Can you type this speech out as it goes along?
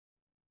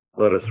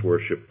Let us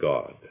worship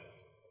God.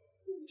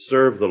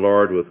 Serve the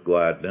Lord with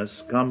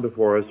gladness. Come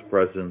before his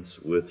presence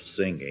with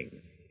singing.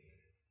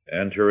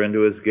 Enter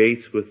into his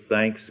gates with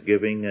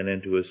thanksgiving and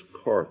into his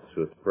courts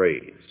with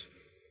praise.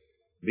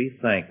 Be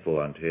thankful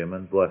unto him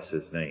and bless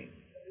his name.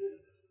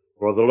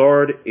 For the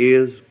Lord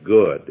is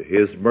good.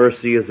 His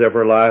mercy is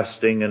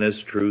everlasting, and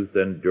his truth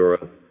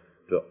endureth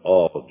to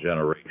all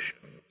generations.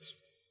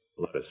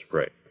 Let us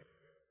pray.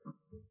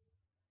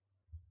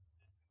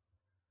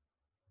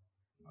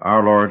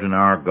 Our Lord and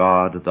our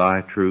God,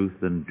 thy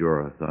truth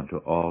endureth unto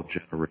all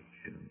generations.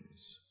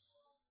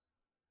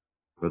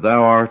 For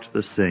thou art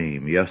the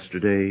same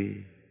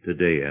yesterday,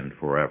 today, and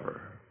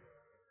forever.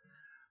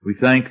 We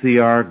thank thee,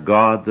 our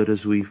God, that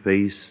as we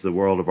face the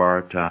world of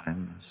our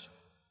times,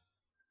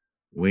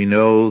 we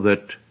know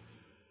that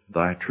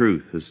thy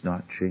truth has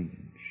not changed,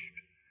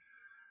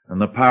 and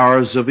the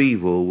powers of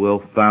evil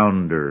will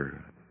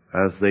founder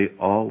as they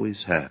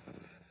always have,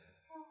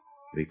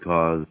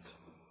 because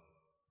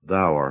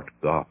thou art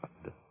God,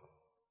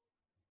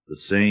 the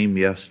same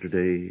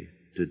yesterday,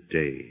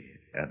 today,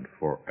 and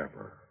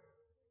forever.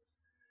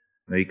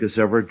 Make us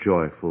ever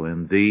joyful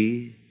in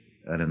thee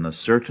and in the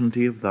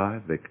certainty of thy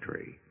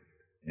victory.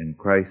 In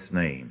Christ's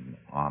name,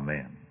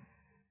 amen.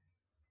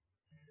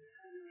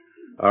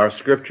 Our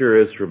scripture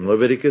is from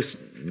Leviticus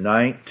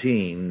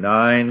 19,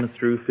 9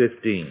 through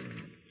 15,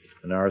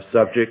 and our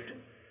subject,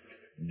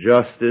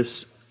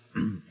 justice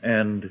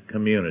and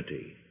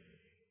community.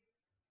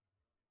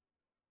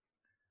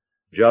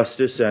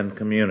 Justice and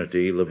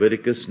community,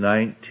 Leviticus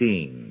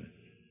 19,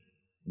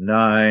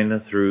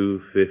 9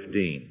 through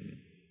 15.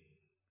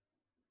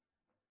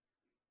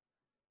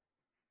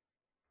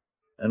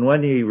 And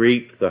when ye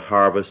reap the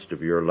harvest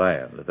of your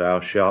land,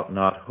 thou shalt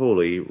not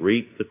wholly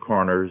reap the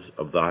corners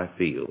of thy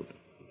field.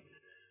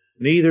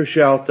 Neither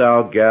shalt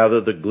thou gather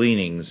the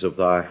gleanings of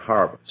thy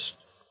harvest.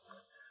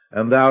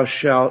 And thou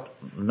shalt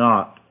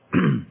not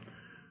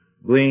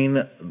glean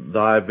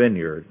thy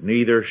vineyard,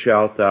 neither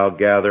shalt thou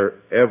gather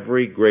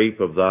every grape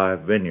of thy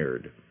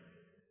vineyard.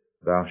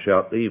 Thou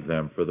shalt leave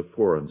them for the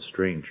poor and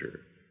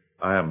stranger.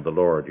 I am the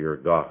Lord your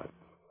God.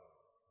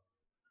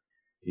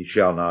 Ye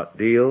shall not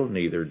deal,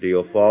 neither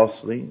deal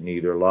falsely,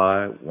 neither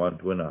lie one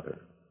to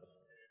another.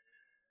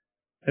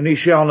 And ye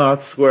shall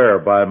not swear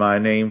by my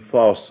name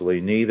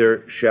falsely,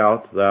 neither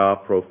shalt thou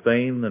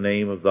profane the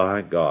name of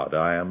thy God.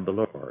 I am the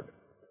Lord.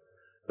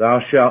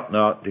 Thou shalt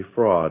not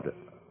defraud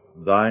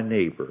thy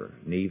neighbor,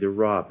 neither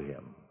rob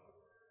him.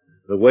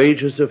 The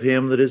wages of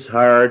him that is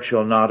hired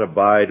shall not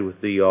abide with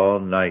thee all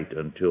night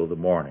until the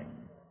morning.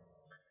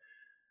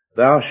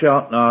 Thou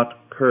shalt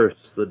not curse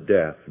the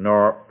deaf,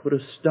 nor put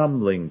a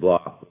stumbling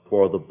block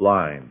before the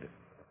blind,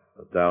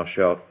 but thou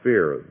shalt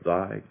fear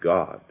thy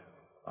God.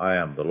 I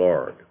am the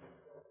Lord.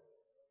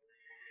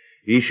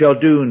 Ye shall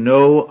do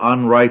no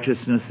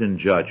unrighteousness in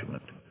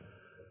judgment.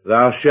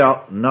 Thou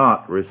shalt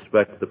not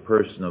respect the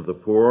person of the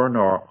poor,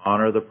 nor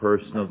honor the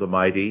person of the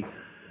mighty,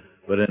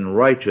 but in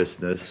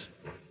righteousness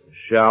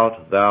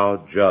shalt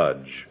thou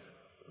judge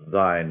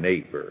thy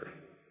neighbor.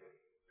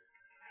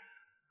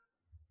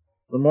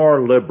 The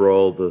more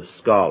liberal the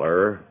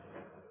scholar,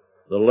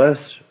 the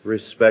less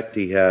respect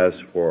he has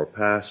for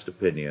past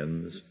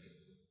opinions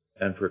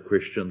and for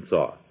Christian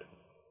thought.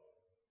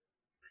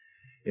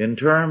 In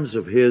terms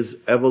of his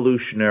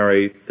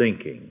evolutionary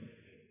thinking,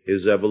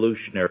 his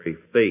evolutionary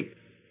faith,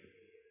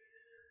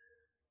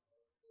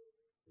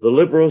 the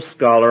liberal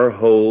scholar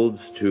holds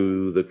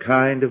to the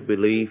kind of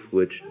belief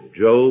which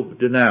Job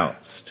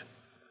denounced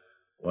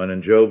when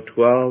in Job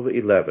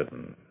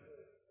 12:11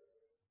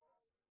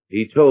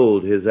 he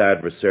told his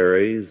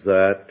adversaries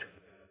that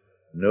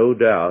no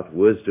doubt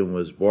wisdom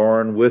was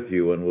born with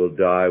you and will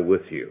die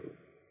with you.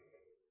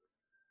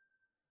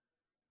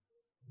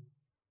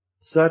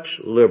 Such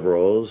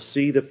liberals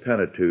see the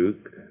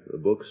Pentateuch, the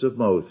books of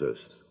Moses,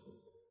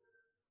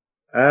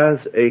 as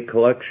a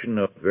collection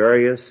of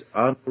various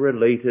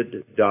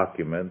unrelated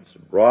documents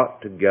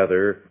brought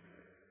together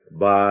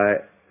by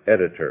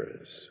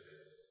editors.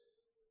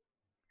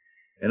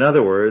 In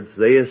other words,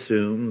 they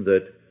assume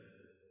that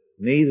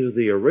neither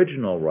the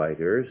original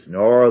writers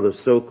nor the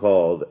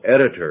so-called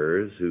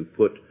editors who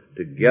put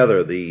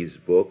together these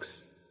books,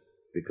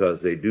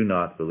 because they do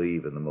not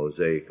believe in the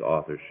Mosaic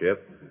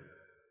authorship,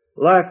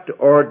 lacked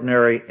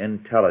ordinary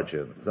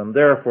intelligence, and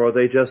therefore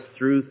they just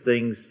threw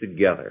things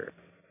together.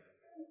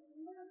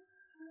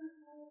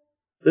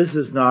 This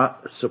is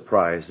not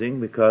surprising,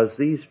 because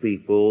these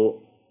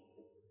people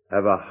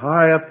have a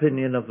high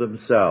opinion of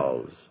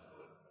themselves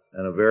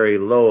and a very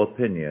low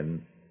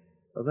opinion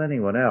of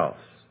anyone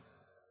else,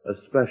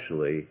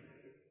 especially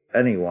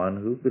anyone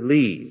who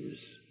believes.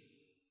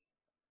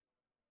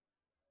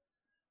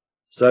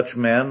 Such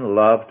men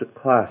love to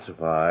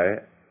classify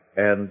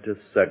and to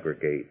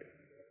segregate,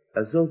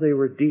 as though they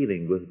were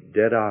dealing with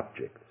dead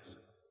objects.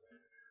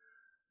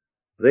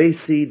 They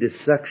see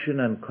dissection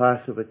and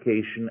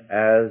classification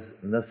as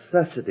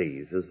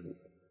necessities as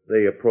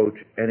they approach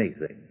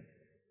anything.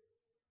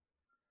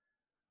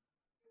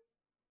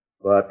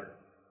 But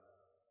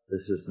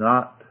this is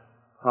not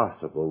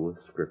possible with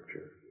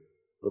Scripture.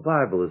 The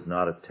Bible is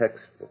not a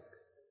textbook.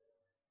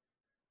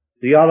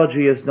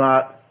 Theology is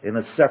not in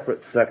a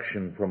separate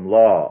section from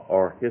law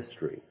or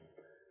history,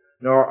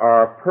 nor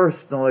are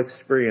personal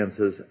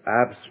experiences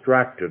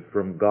abstracted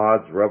from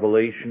God's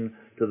revelation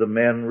to the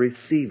men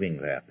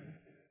receiving them.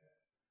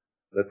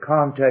 The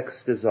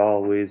context is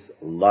always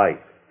life.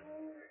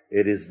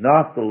 It is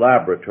not the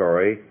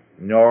laboratory,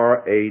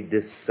 nor a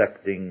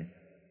dissecting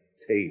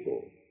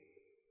table.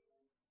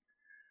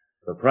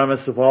 The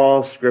premise of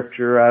all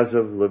Scripture, as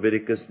of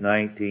Leviticus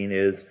 19,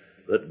 is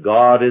that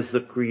God is the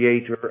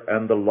creator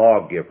and the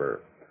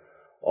lawgiver.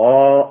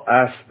 All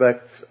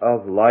aspects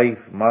of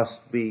life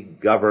must be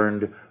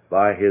governed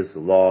by His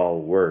law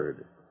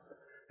word.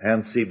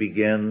 Hence he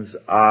begins,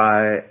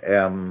 I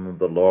am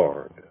the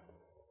Lord.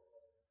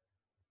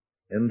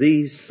 In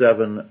these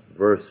 7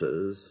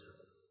 verses,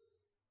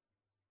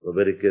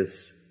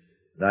 Leviticus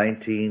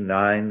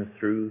 19:9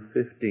 through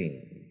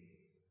 15,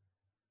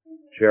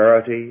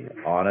 charity,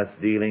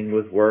 honest dealing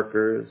with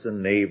workers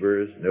and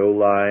neighbors, no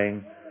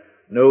lying,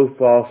 no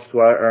false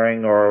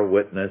swearing or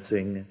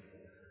witnessing,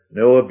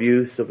 no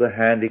abuse of the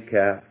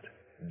handicapped,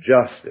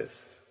 justice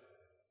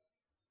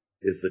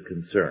is the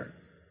concern.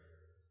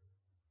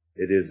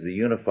 It is the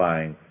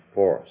unifying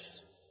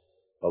force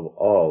of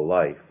all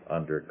life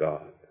under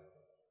God.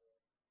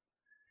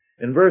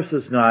 In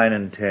verses 9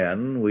 and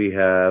 10, we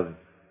have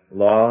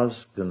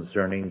laws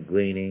concerning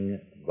gleaning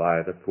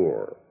by the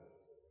poor.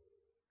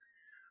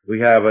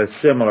 We have a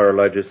similar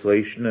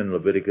legislation in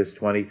Leviticus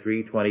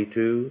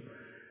 23:22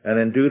 and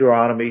in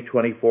Deuteronomy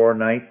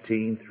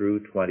 24:19 through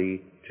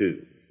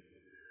 22.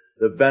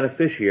 The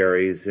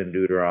beneficiaries in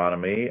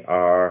Deuteronomy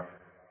are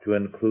to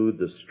include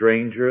the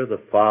stranger, the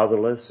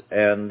fatherless,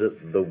 and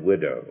the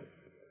widow.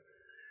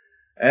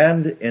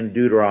 And in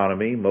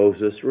Deuteronomy,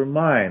 Moses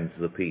reminds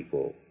the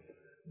people,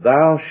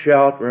 Thou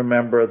shalt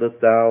remember that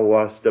thou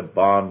wast a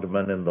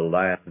bondman in the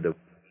land of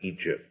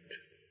Egypt.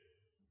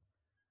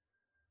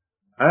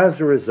 As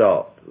a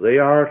result, they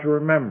are to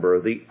remember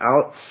the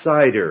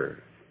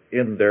outsider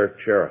in their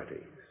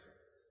charities.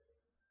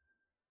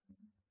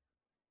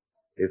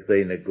 If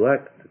they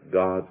neglect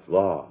God's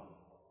law,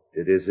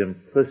 it is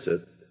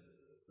implicit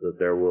that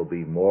there will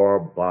be more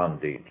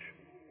bondage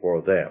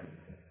for them.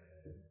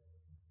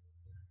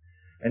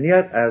 And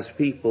yet, as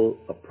people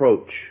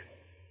approach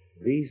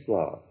these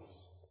laws,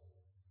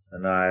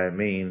 and I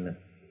mean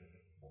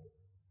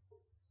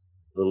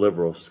the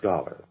liberal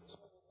scholars,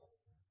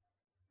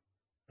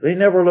 they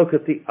never look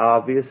at the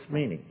obvious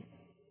meaning.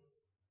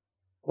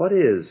 What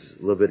is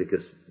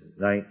Leviticus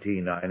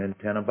 19:9 and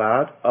 10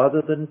 about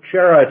other than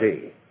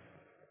charity?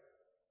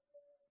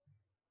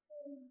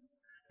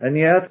 And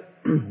yet,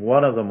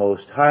 one of the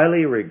most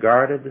highly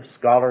regarded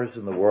scholars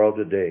in the world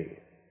today,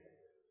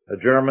 a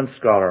German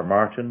scholar,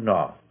 Martin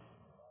Noth,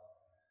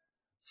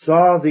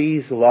 saw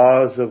these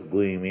laws of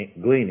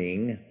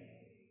gleaning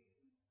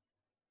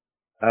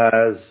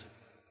as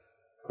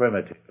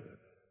primitive,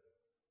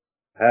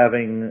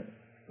 having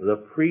the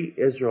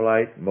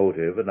pre-Israelite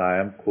motive, and I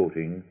am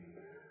quoting,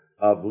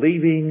 of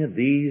leaving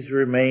these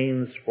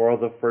remains for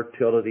the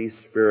fertility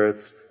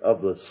spirits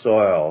of the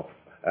soil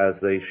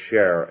as they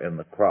share in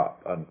the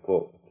crop,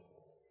 unquote.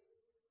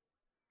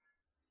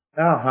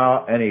 Now,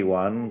 how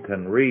anyone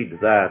can read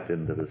that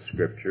into the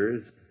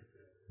Scriptures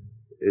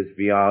is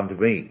beyond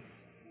me.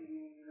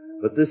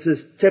 But this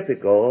is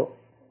typical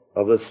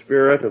of the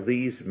spirit of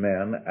these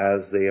men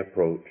as they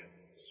approach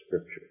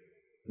Scripture.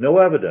 No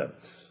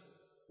evidence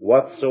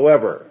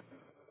whatsoever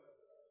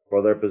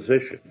for their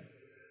position,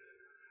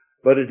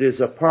 but it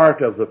is a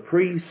part of the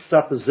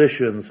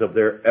presuppositions of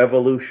their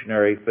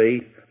evolutionary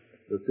faith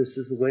that this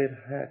is the way it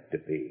had to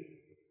be.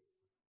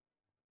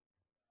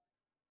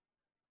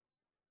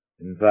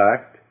 In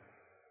fact,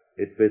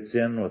 it fits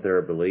in with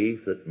their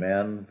belief that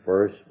men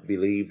first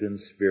believed in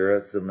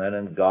spirits and then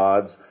in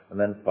gods and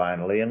then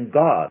finally in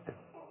God.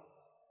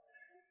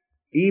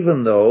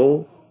 Even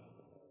though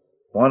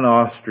one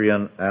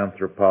Austrian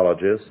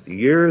anthropologist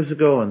years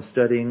ago, in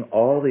studying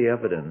all the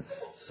evidence,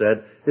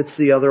 said it's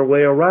the other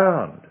way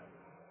around.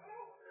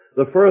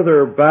 The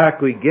further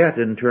back we get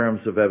in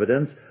terms of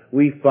evidence,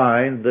 we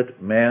find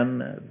that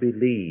men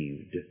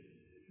believed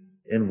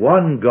in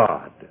one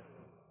God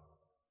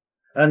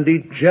and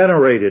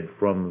degenerated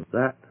from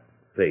that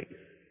faith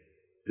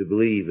to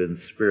believe in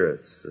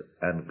spirits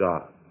and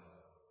gods.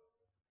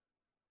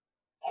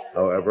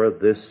 However,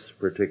 this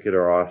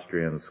particular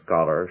Austrian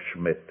scholar,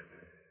 Schmidt,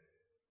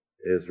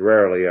 is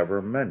rarely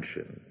ever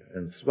mentioned,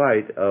 in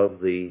spite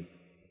of the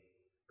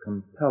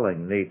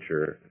compelling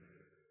nature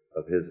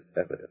of his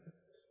evidence.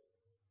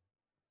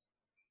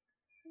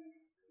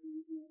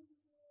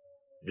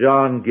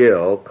 John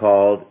Gill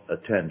called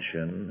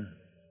attention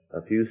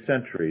a few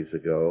centuries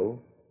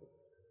ago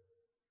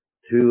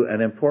to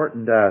an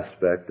important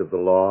aspect of the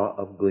law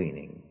of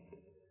gleaning,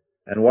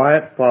 and why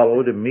it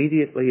followed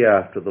immediately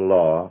after the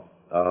law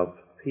of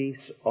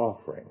peace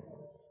offerings.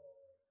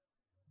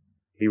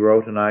 He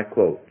wrote, and I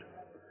quote,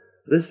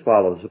 "This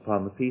follows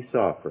upon the peace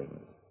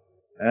offerings,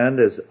 and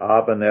as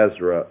Aben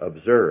Ezra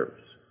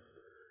observes,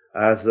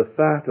 as the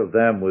fat of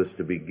them was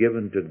to be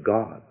given to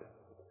God,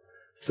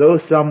 so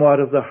somewhat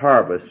of the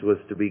harvest was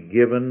to be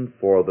given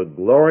for the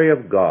glory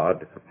of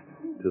God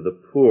to the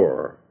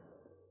poor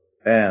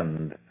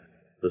and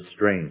the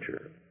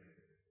stranger.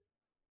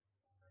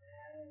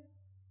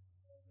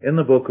 In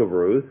the book of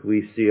Ruth,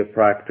 we see a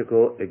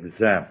practical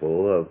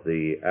example of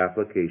the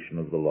application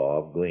of the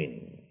law of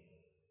gleaning.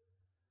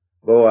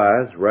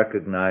 Boaz,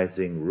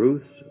 recognizing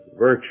Ruth's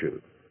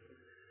virtue,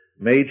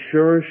 made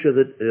sure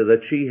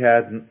that she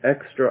had an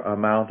extra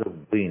amount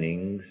of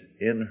gleanings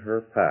in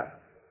her path.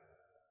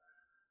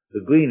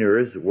 The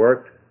gleaners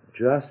worked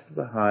just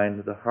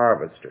behind the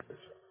harvesters.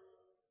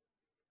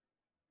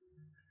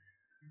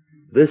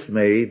 This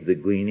made the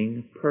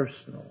gleaning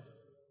personal.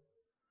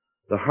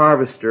 The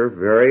harvester,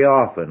 very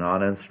often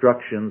on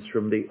instructions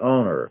from the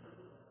owner,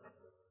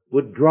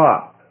 would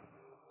drop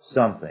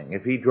something.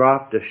 If he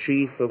dropped a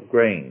sheaf of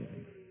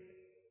grain,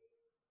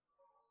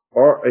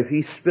 or if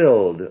he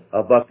spilled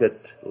a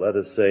bucket, let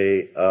us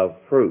say, of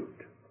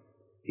fruit,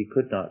 he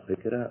could not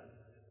pick it up.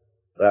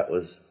 That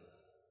was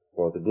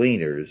for the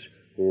gleaners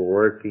who were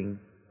working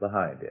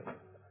behind him.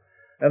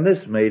 And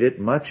this made it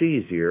much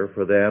easier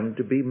for them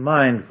to be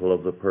mindful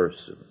of the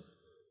person,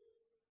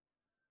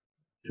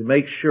 to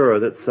make sure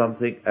that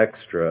something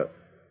extra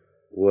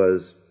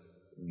was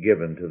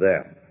given to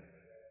them.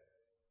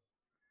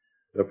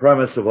 The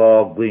premise of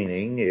all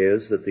gleaning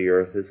is that the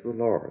earth is the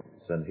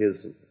Lord's, and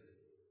His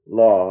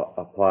law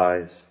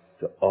applies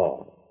to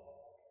all.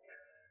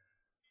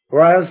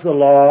 Whereas the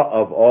law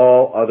of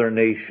all other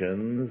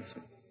nations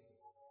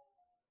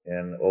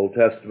in Old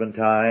Testament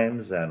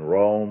times and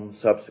Rome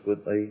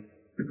subsequently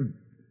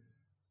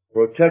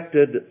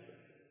protected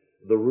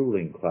the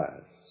ruling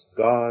class,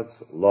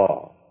 God's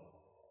law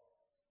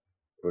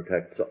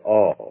protects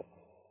all.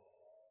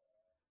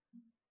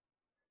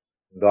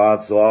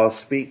 God's law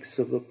speaks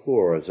of the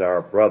poor as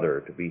our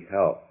brother to be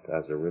helped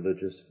as a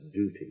religious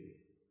duty.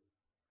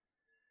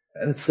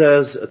 And it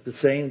says at the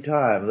same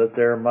time that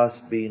there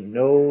must be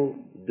no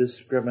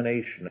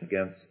discrimination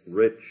against the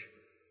rich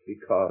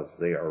because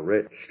they are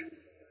rich,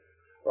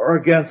 or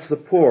against the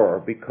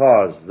poor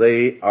because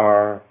they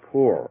are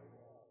poor.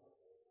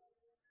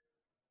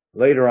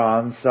 Later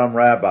on, some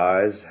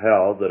rabbis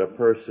held that a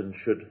person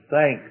should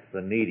thank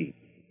the needy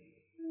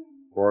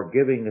for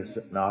giving us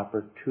an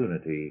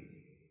opportunity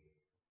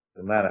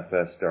to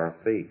manifest our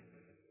faith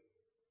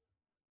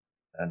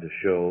and to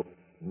show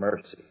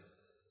mercy.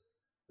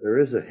 There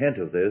is a hint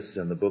of this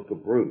in the book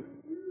of Ruth.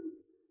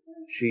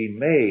 She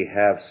may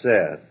have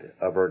said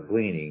of her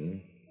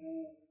gleaning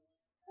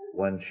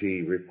when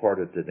she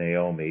reported to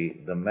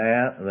Naomi,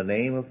 the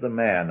name of the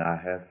man I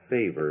have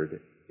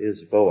favored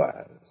is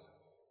Boaz.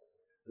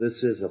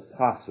 This is a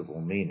possible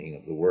meaning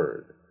of the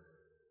word,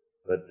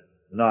 but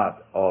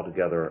not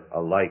altogether a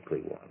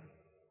likely one.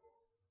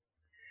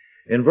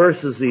 In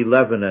verses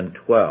 11 and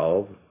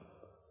 12,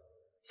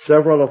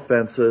 several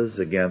offenses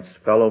against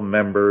fellow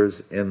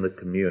members in the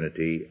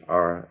community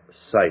are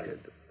cited,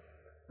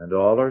 and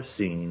all are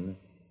seen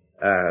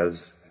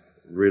as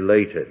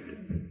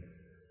related.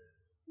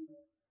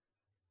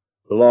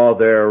 The law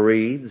there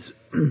reads,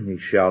 "He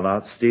shall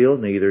not steal,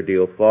 neither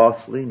deal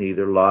falsely,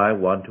 neither lie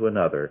one to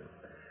another,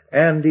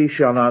 and he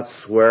shall not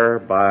swear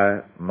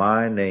by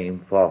my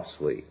name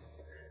falsely,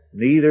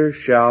 neither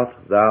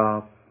shalt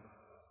thou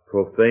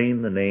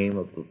profane the name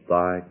of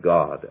thy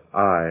God.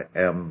 I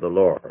am the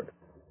Lord."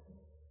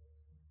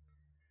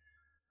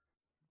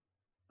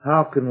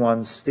 How can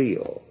one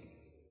steal?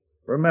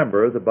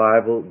 Remember, the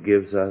Bible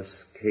gives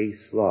us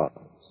case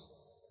laws.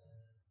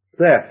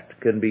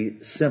 Theft can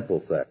be simple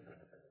theft,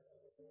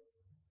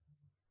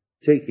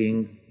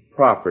 taking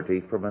property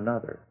from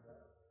another.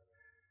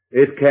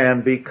 It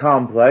can be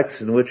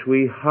complex, in which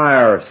we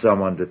hire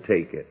someone to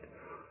take it,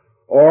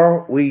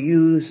 or we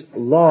use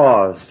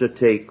laws to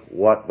take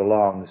what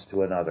belongs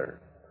to another.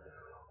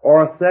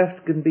 Or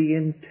theft can be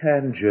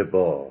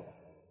intangible.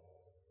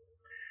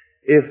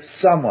 If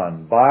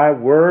someone, by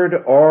word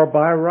or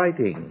by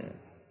writing,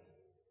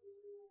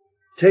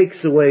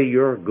 takes away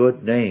your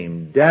good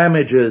name,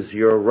 damages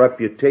your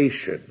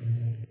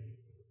reputation,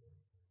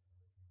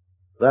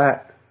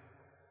 that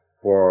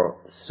for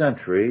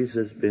centuries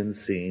has been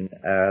seen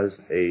as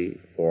a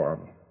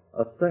form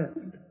of theft.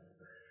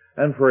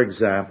 And for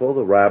example,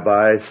 the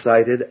rabbis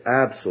cited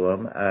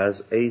Absalom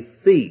as a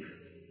thief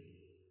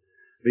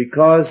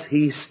because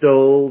he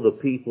stole the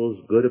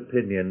people's good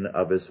opinion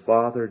of his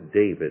father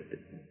David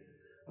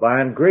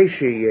by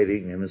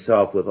ingratiating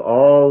himself with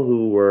all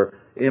who were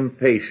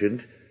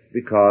impatient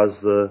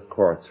because the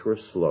courts were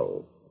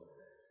slow.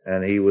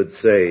 And he would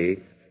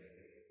say,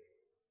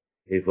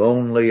 "If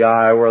only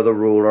I were the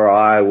ruler,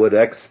 I would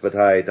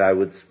expedite, I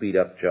would speed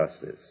up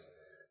justice."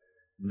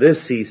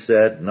 This he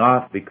said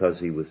not because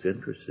he was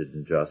interested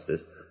in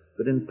justice,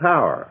 but in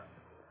power.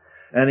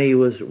 And he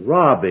was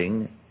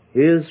robbing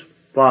his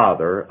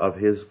father of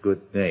his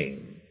good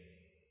name.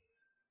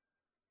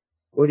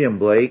 William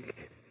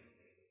Blake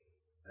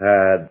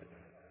had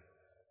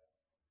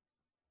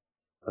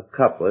a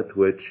couplet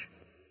which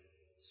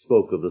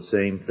spoke of the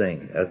same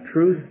thing. "A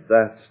truth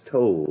that's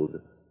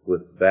told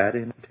with bad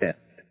intent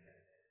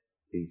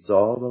beats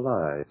all the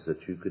lies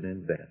that you could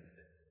invent.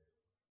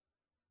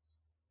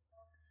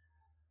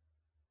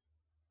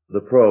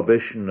 The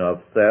prohibition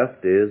of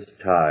theft is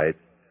tied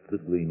to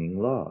the gleaning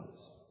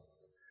laws.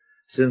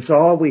 Since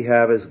all we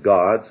have is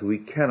God's, we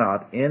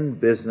cannot, in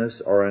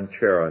business or in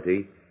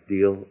charity,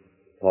 deal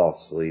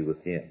falsely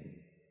with Him.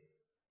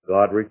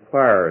 God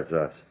requires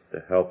us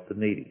to help the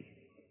needy.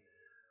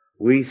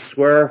 We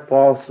swear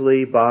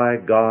falsely by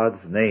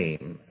God's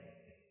name,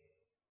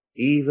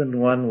 even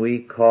when we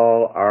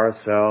call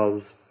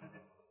ourselves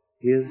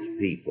His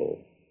people,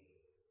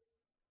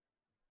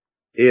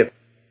 if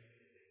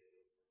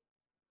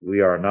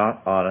we are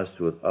not honest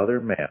with other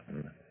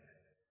men,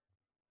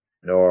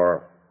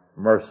 nor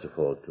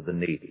merciful to the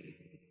needy.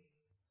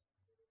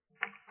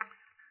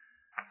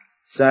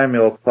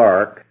 Samuel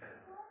Clarke,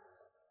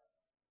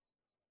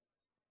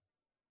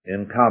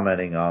 in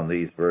commenting on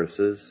these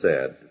verses,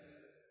 said,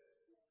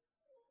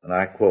 and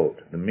I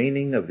quote, "The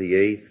meaning of the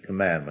 8th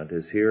commandment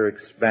is here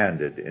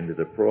expanded into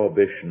the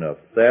prohibition of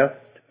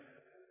theft,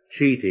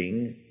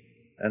 cheating,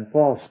 and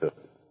falsehood.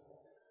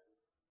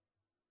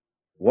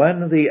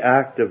 When the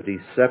act of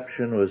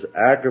deception was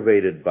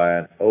aggravated by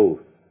an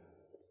oath,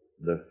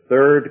 the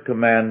 3rd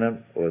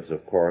commandment was,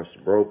 of course,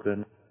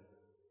 broken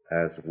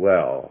as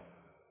well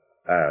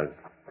as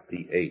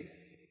the 8th.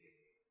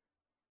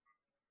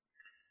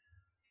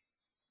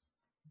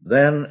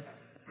 Then,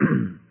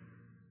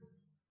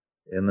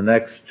 in the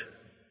next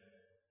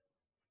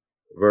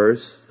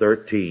verse,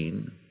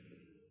 13,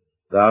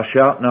 "Thou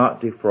shalt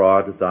not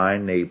defraud thy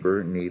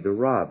neighbor, neither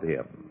rob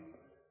him.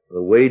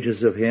 The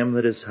wages of him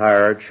that is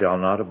hired shall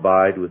not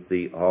abide with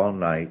thee all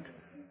night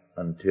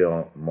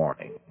until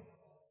morning."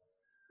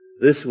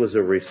 This was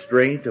a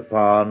restraint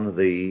upon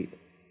the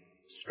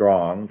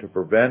strong to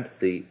prevent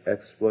the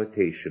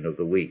exploitation of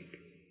the weak.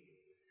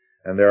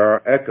 And there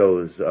are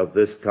echoes of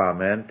this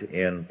comment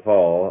in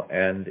Paul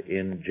and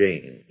in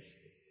James.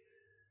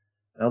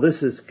 Now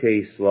this is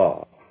case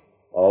law,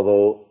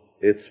 although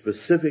its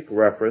specific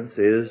reference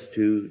is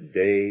to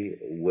day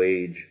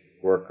wage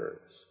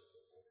workers.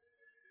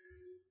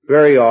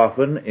 Very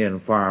often in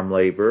farm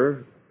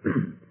labor, a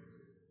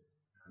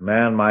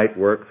man might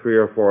work 3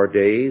 or 4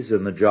 days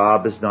and the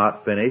job is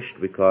not finished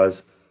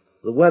because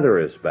the weather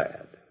is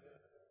bad.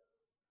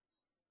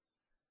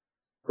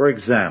 For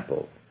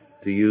example,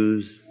 to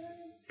use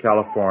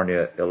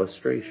California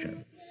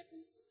illustrations,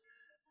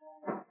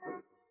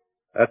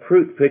 at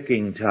fruit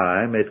picking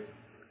time it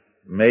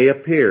may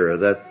appear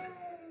that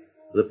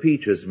the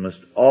peaches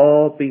must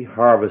all be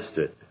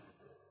harvested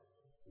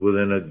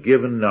within a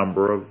given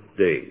number of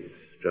days,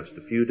 just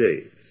a few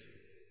days.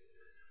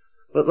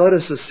 But let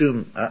us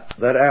assume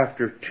that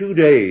after 2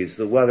 days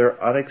the weather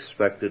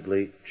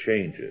unexpectedly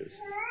changes,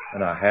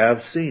 and I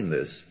have seen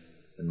this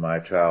in my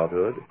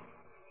childhood,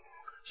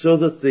 so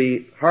that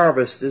the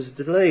harvest is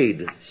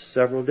delayed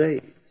several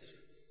days.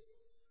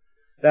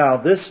 Now,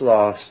 this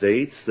law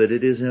states that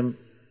it is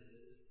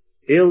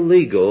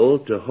illegal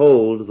to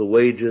hold the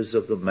wages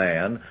of the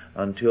man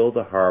until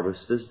the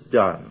harvest is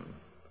done.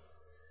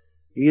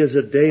 He is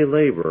a day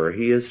laborer.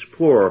 He is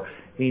poor.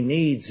 He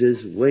needs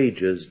his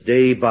wages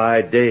day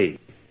by day.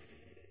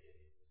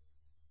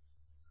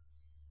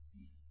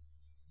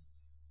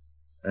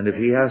 And if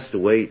he has to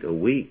wait a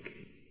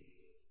week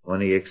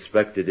when he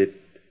expected it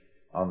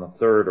on the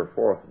 3rd or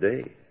 4th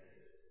day,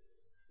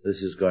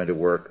 this is going to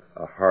work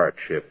a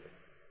hardship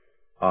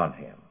on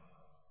him.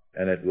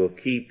 And it will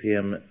keep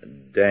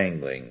him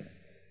dangling,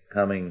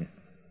 coming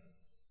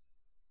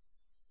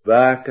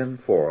back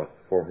and forth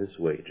for his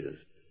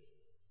wages,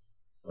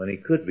 when he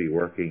could be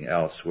working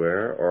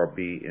elsewhere or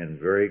be in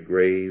very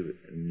grave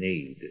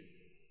need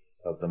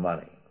of the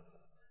money.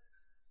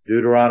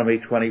 Deuteronomy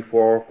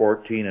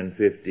 24:14 and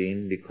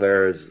 15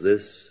 declares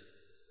this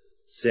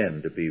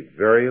sin to be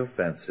very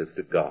offensive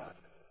to God.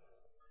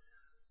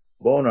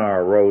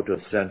 Bonar wrote a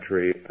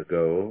century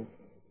ago,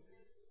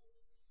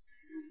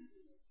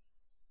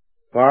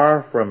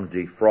 "Far from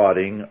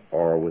defrauding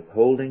or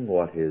withholding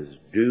what is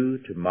due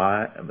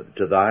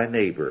to thy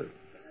neighbor,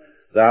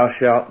 thou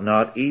shalt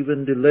not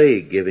even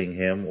delay giving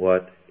him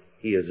what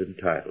he is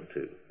entitled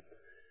to."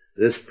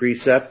 This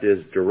precept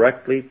is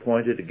directly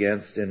pointed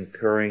against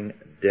incurring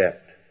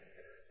debt,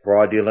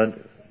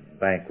 fraudulent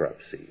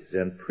bankruptcies,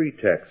 and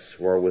pretexts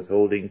for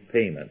withholding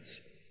payments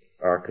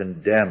are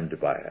condemned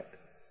by it.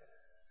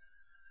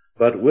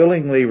 But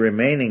willingly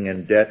remaining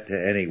in debt to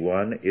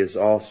anyone is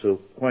also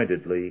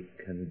pointedly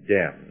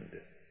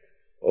condemned.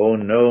 Owe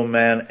no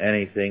man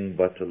anything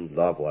but to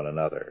love one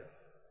another.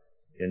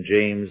 In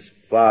James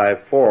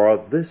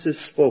 5:4, this is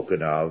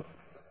spoken of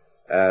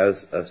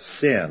as a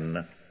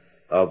sin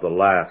of the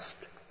last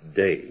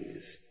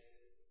days.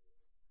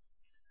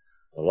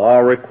 The law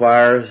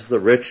requires the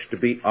rich to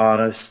be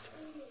honest,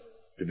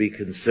 to be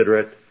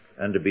considerate,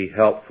 and to be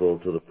helpful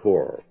to the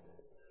poor.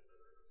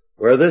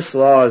 Where this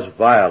law is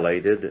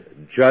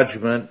violated,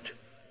 judgment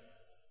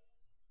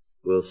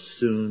will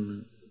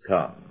soon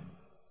come.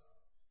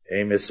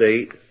 Amos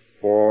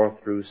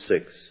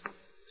 8:4-6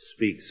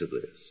 speaks of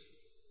this.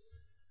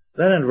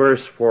 Then in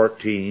verse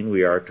 14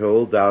 we are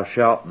told, "Thou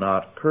shalt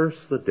not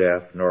curse the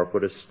deaf, nor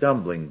put a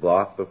stumbling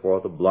block before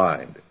the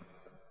blind,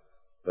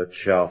 but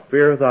shall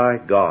fear thy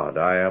God.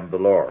 I am the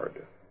Lord."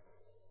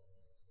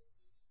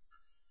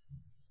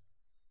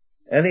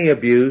 Any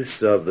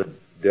abuse of the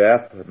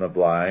deaf and the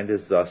blind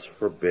is thus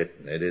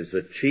forbidden. It is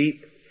a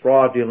cheap,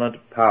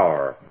 fraudulent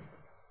power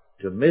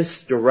to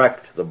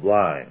misdirect the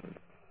blind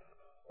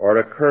or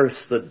to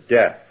curse the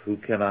deaf who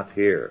cannot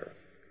hear.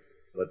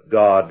 But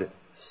God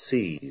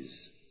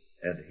sees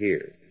and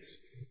hears.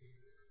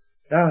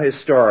 Now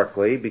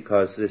historically,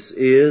 because this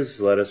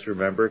is, let us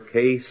remember,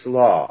 case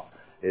law,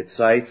 it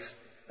cites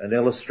an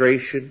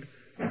illustration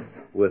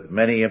with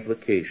many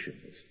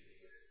implications.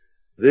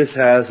 This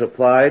has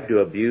applied to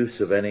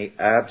abuse of any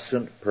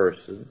absent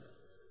person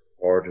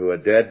or to a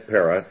dead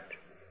parent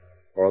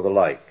or the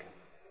like.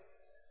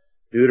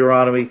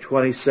 Deuteronomy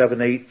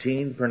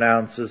 27:18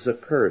 pronounces a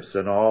curse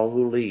on all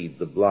who lead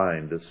the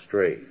blind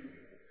astray.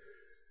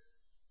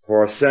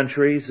 For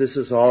centuries, this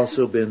has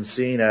also been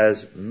seen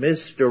as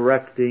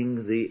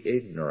misdirecting the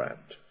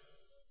ignorant.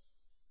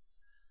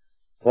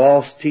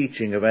 False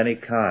teaching of any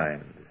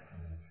kind,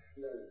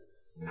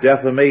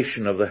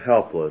 defamation of the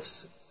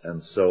helpless,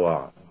 and so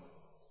on.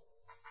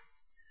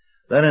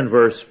 Then in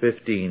verse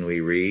 15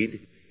 we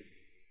read,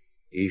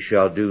 "Ye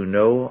shall do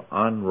no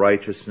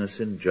unrighteousness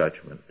in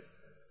judgment.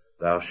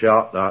 Thou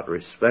shalt not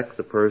respect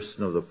the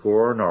person of the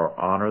poor, nor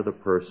honor the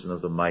person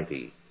of the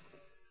mighty.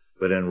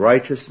 But in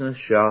righteousness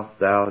shalt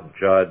thou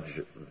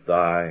judge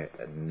thy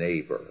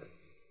neighbor."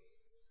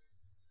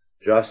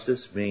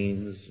 Justice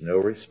means no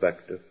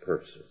respect of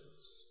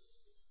persons.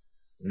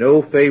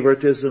 No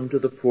favoritism to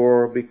the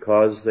poor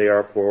because they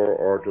are poor,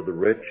 or to the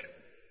rich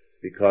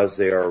because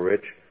they are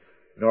rich,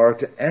 nor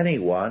to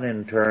anyone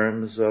in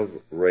terms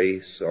of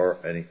race or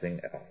anything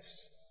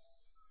else.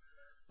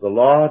 The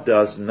law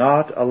does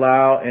not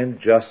allow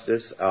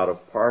injustice out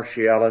of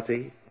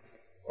partiality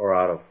or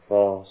out of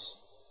false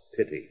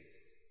pity.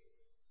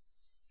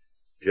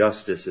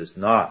 Justice is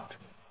not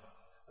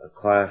a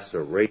class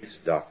or race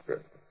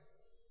doctrine.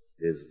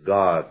 It is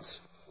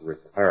God's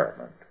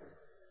requirement.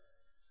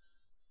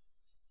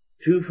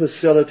 To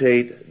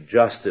facilitate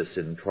justice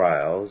in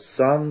trials,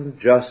 some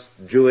just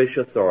Jewish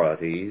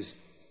authorities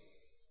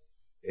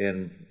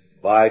in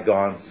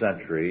bygone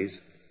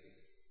centuries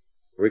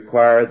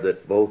required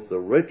that both the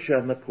rich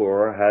and the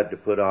poor had to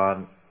put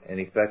on, in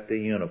effect, a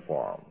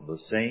uniform, the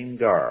same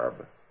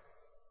garb,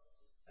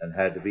 and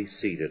had to be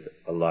seated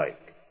alike.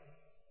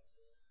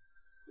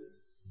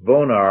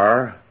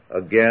 Bonar,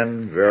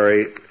 again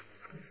very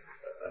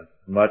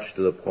much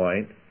to the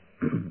point,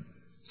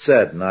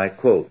 said, and I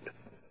quote,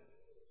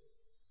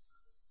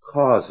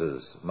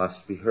 "Causes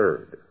must be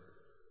heard,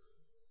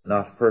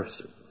 not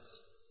persons.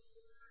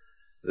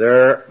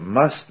 There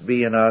must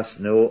be in us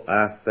no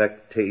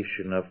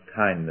affectation of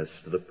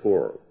kindness to the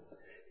poor,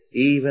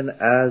 even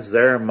as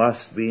there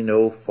must be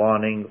no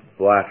fawning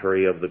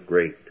flattery of the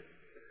great.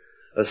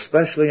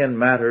 Especially in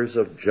matters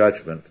of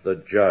judgment, the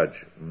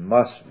judge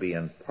must be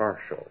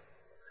impartial.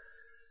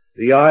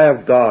 The eye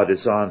of God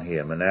is on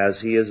him, and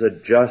as he is a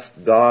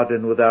just God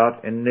and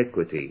without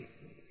iniquity,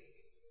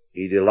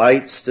 he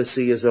delights to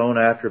see his own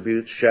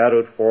attributes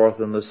shadowed forth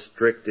in the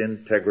strict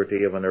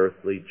integrity of an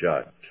earthly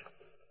judge.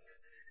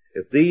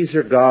 If these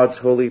are God's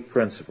holy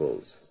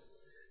principles,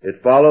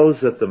 it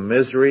follows that the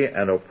misery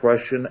and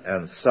oppression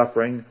and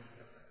suffering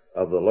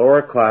of the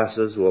lower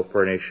classes will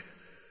furnish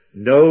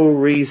no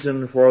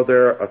reason for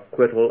their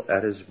acquittal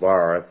at his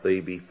bar if they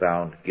be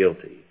found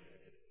guilty.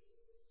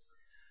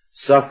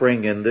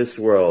 Suffering in this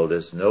world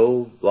is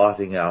no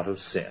blotting out of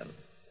sin.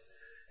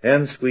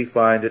 Hence we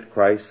find at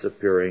Christ's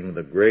appearing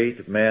the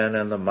great men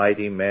and the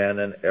mighty men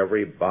and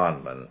every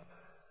bondman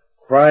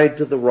cried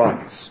to the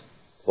rocks,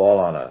 Fall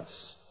on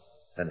us,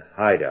 and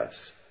hide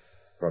us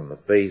from the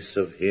face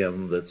of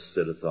him that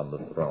sitteth on the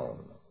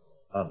throne."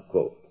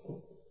 Unquote.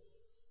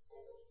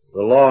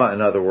 The law,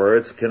 in other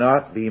words,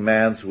 cannot be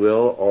man's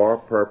will or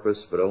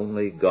purpose, but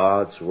only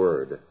God's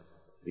word,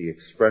 the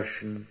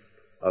expression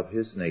of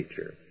his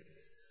nature.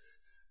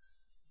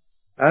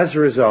 As a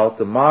result,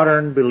 the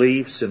modern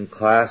beliefs in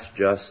class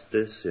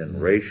justice, in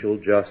racial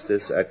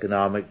justice,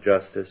 economic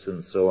justice,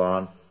 and so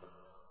on,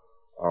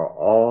 are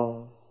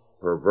all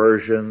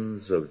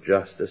perversions of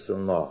justice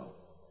and law.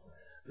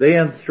 They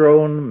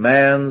enthrone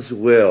man's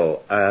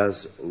will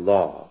as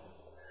law.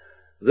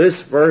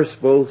 This verse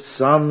both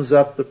sums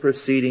up the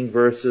preceding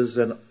verses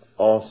and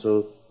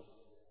also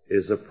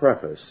is a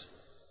preface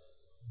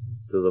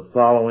to the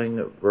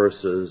following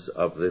verses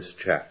of this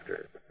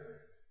chapter.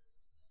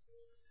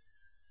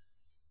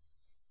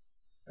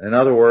 In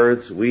other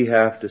words, we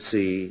have to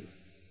see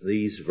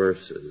these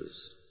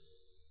verses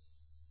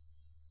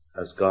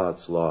as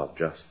God's law of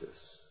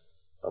justice,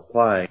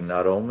 applying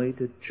not only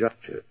to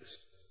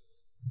judges,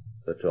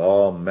 but to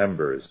all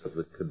members of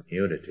the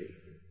community.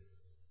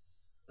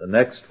 The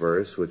next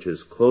verse, which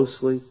is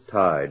closely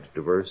tied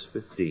to verse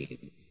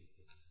 15,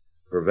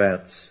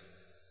 prevents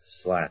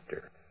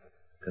slander,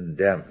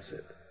 condemns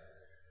it.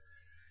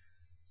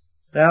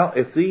 Now,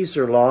 if these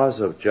are laws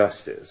of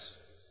justice,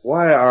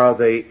 Why are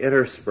they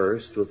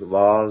interspersed with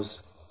laws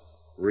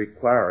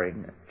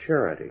requiring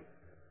charity?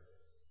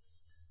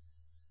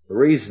 The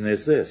reason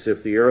is this: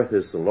 if the earth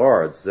is the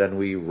Lord's, then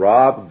we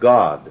rob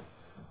God,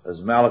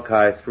 as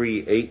Malachi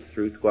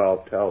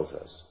 3:8-12 tells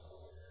us,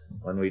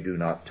 when we do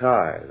not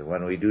tithe,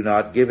 when we do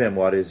not give him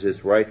what is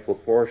his rightful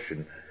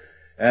portion,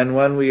 and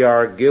when we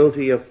are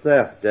guilty of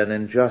theft and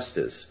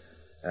injustice,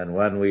 and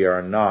when we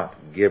are not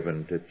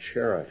given to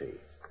charity.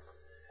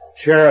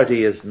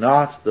 Charity is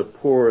not the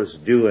poor's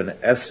due in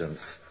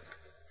essence,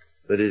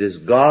 but it is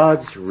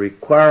God's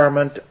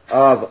requirement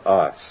of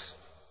us.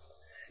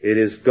 It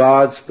is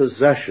God's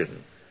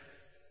possession,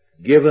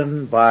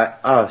 given by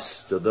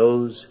us to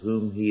those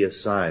whom he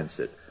assigns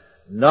it,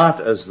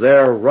 not as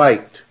their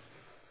right,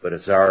 but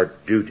as our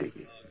duty.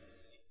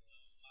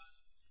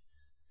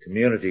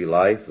 Community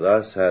life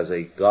thus has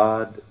a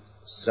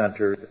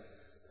God-centered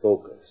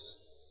focus.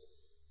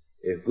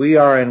 If we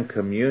are in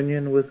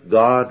communion with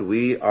God,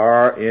 we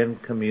are in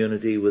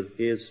community with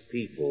his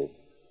people,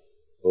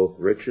 both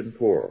rich and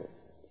poor.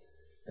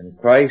 In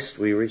Christ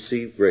we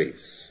receive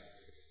grace.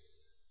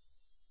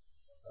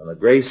 And the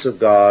grace of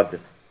God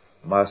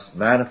must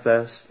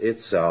manifest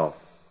itself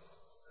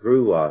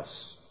through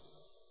us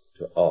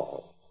to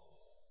all.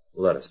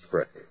 Let us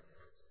pray.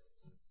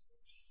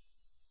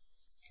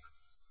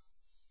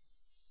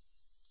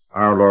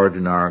 Our Lord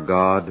and our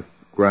God,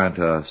 grant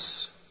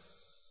us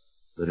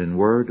that in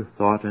word,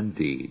 thought, and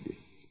deed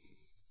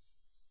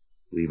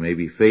we may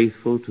be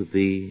faithful to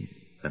thee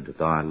and to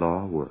thy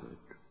law word,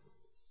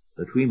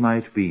 that we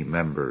might be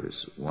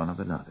members one of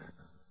another,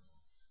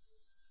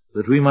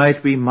 that we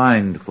might be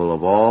mindful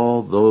of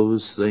all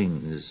those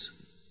things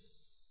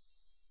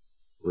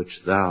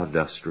which thou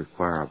dost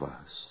require of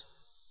us,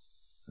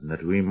 and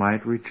that we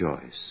might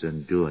rejoice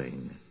in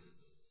doing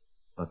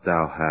what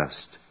thou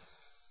hast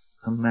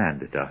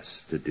commanded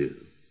us to do.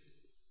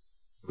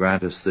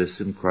 Grant us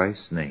this in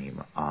Christ's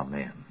name.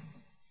 Amen.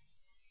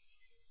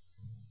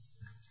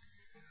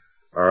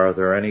 Are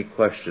there any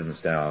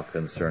questions now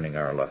concerning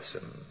our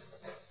lesson?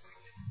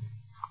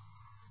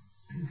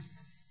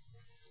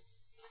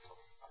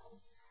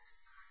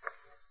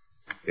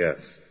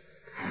 Yes.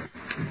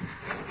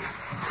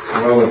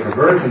 Well, the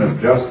perversion of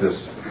justice,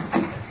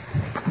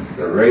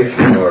 the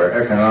racial or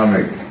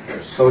economic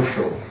or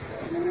social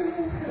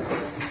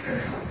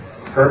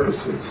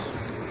purposes,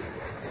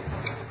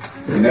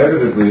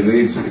 inevitably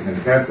leads to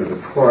contempt of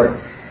the court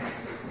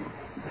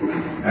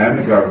and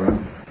the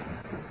government,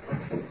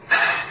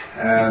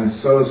 and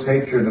sows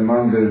hatred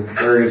among the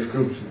various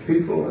groups of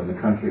people in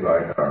a country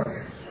like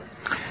ours.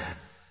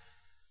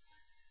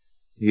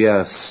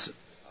 Yes,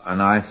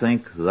 and I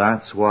think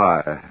that's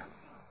why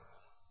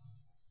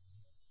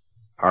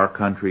our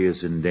country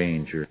is in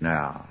danger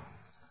now.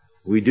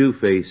 We do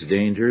face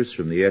dangers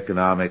from the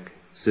economic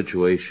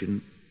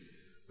situation.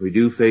 We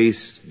do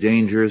face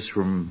dangers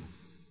from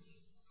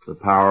the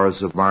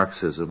powers of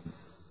Marxism.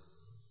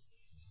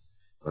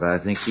 But I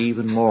think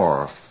even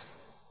more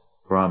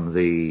from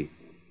the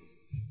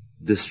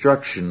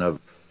destruction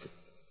of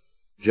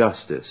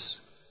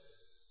justice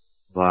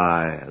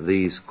by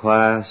these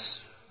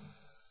class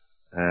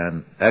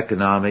and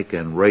economic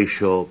and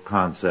racial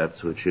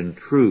concepts which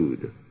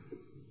intrude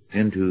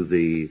into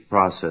the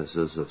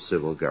processes of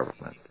civil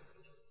government.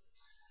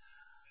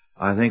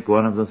 I think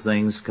one of the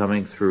things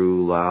coming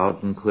through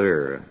loud and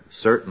clear,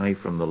 certainly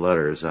from the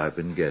letters I've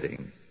been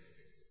getting,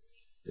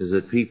 is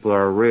that people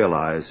are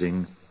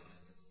realizing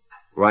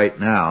right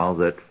now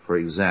that, for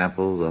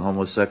example, the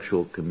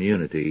homosexual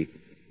community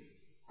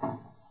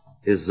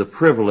is the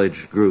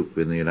privileged group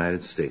in the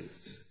United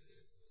States,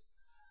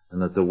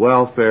 and that the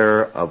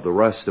welfare of the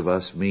rest of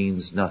us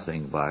means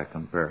nothing by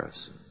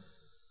comparison.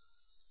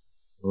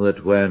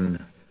 That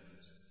when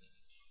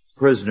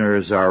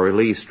prisoners are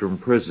released from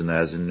prison,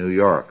 as in New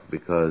York,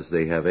 because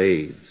they have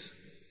AIDS,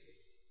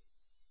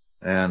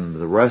 and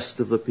the rest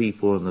of the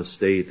people in the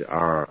state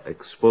are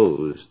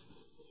exposed,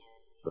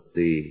 but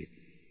the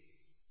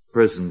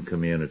prison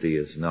community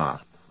is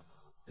not,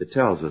 it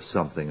tells us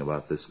something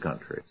about this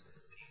country.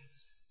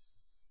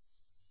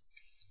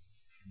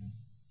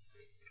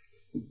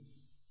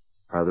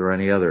 Are there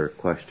any other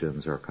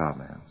questions or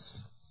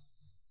comments?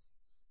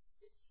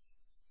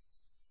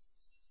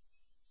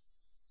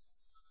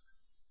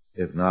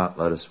 If not,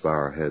 let us bow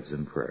our heads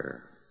in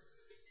prayer.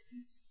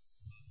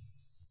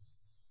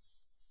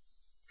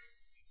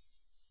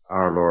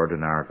 Our Lord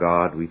and our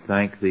God, we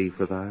thank Thee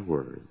for Thy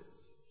word.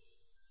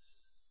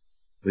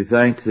 We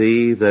thank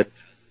Thee that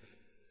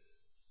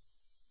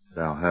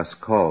Thou hast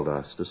called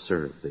us to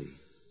serve Thee,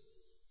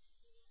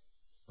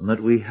 and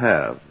that we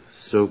have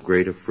so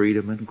great a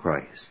freedom in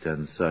Christ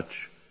and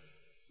such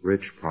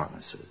rich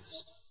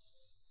promises.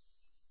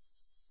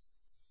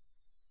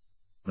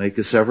 Make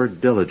us ever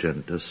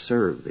diligent to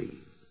serve Thee,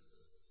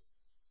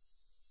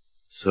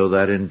 so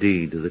that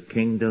indeed the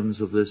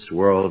kingdoms of this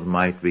world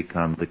might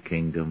become the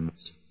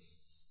kingdoms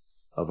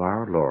of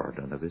our Lord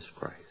and of His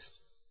Christ.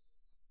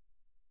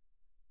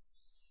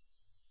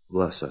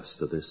 Bless us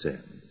to this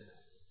end.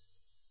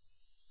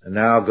 And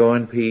now go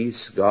in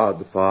peace, God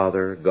the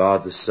Father,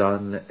 God the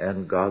Son,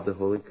 and God the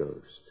Holy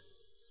Ghost.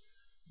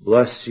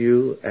 Bless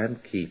you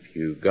and keep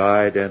you,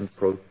 guide and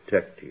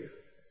protect you,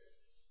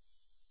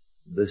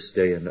 this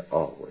day and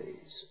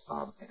always.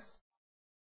 Amen.